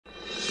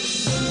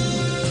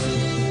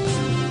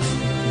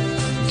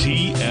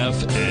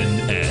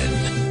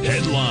TFNN.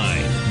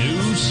 Headline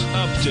News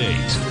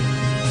Update.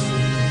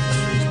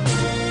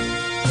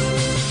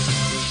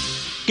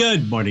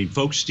 Good morning,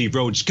 folks. Steve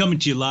Rhodes coming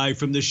to you live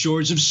from the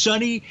shores of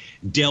sunny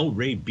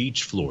Delray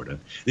Beach, Florida.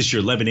 This is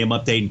your 11 a.m.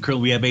 update, and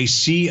currently we have a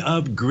sea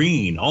of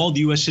green. All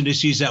the U.S.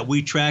 indices that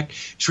we track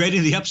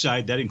trading the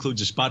upside. That includes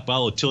the spot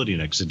volatility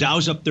index. The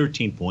Dow's up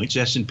 13 points,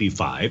 S&P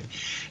 5,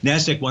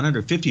 NASDAQ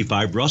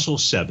 155, Russell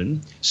 7,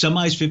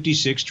 semis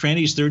 56,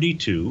 trannies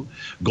 32,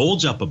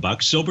 gold's up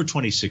 $1, silver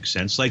 26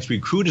 cents, light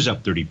sweet crude is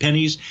up 30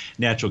 pennies,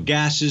 natural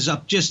gas is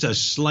up just a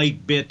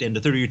slight bit, and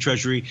the 30-year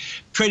Treasury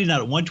trading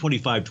out at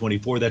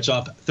 125.24. That's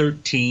off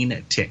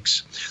 13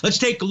 ticks. Let's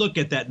take a look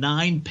at that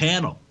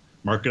 9-panel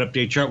market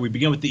update chart. We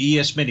begin with the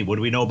ES Mini. What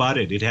do we know about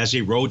it? It has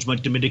a Rhodes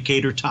momentum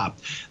indicator top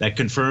that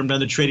confirmed on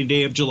the trading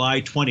day of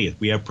July 20th.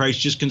 We have price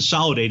just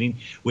consolidating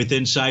with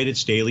inside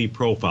its daily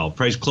profile.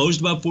 Price closed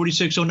about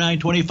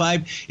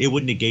 46.0925. It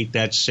would negate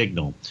that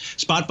signal.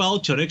 Spot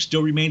volatility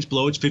still remains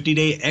below its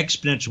 50-day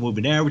exponential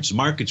moving average. The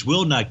markets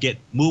will not get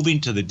moving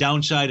to the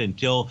downside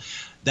until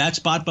that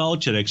spot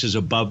volatility is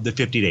above the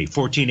 50-day.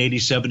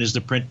 1487 is the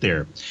print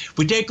there. If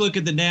we take a look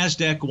at the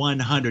NASDAQ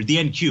 100, the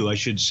NQ, I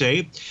should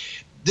say,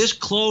 this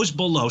closed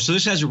below. So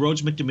this has a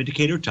Rhodes momentum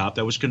indicator top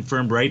that was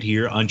confirmed right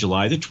here on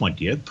July the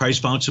 20th. Price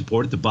found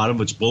support at the bottom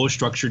of its bullish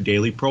structured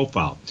daily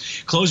profile.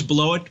 Closed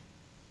below it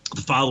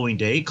the following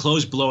day,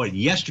 closed below it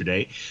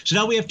yesterday. So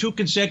now we have two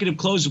consecutive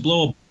closes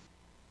below.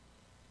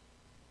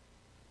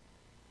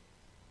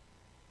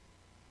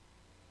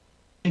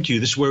 This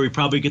is where we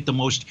probably get the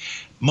most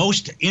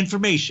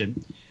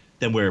information.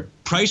 Then where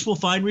price will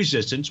find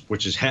resistance,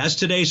 which it has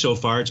today so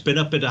far. It's been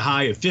up at a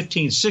high of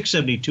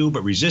 15,672,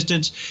 but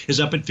resistance is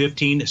up at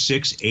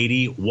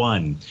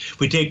 15,681. If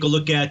we take a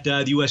look at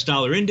the U.S.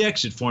 dollar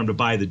index, it formed a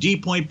buy the D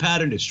point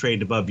pattern. It's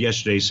traded above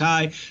yesterday's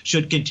high,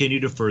 should continue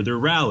to further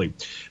rally.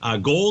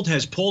 Gold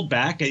has pulled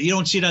back. You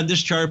don't see it on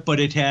this chart, but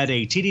it had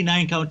a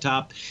TD9 count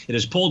top. It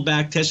has pulled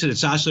back, tested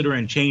its oscillator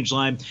and change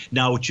line.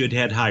 Now it should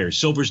head higher.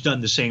 Silver's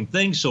done the same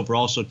thing. Silver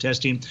also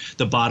testing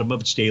the bottom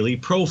of its daily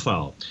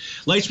profile.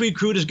 Light sweet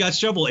crude has got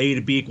several A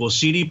to B equals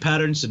CD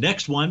patterns. The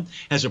next one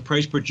has a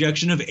price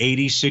projection of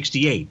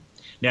 80.68.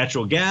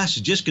 Natural gas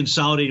is just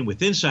consolidating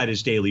with inside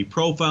its daily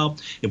profile.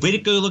 If we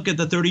take a look at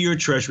the 30-year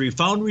Treasury,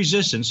 found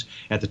resistance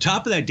at the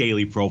top of that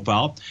daily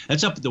profile.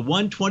 That's up at the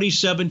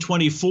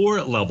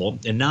 127.24 level,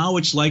 and now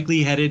it's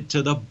likely headed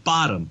to the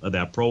bottom of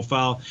that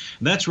profile.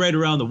 And that's right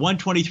around the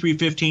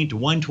 123.15 to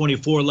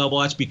 124 level.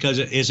 That's because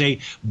it is a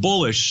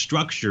bullish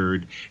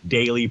structured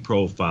daily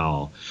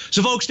profile.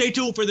 So, folks, stay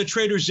tuned for the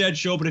Trader's Edge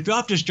show. But if you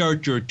have to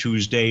start your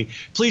Tuesday,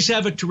 please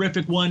have a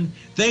terrific one.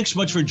 Thanks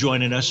much for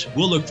joining us.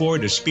 We'll look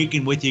forward to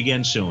speaking with you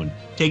again soon.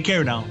 Take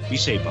care now. Be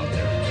safe out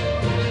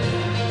there.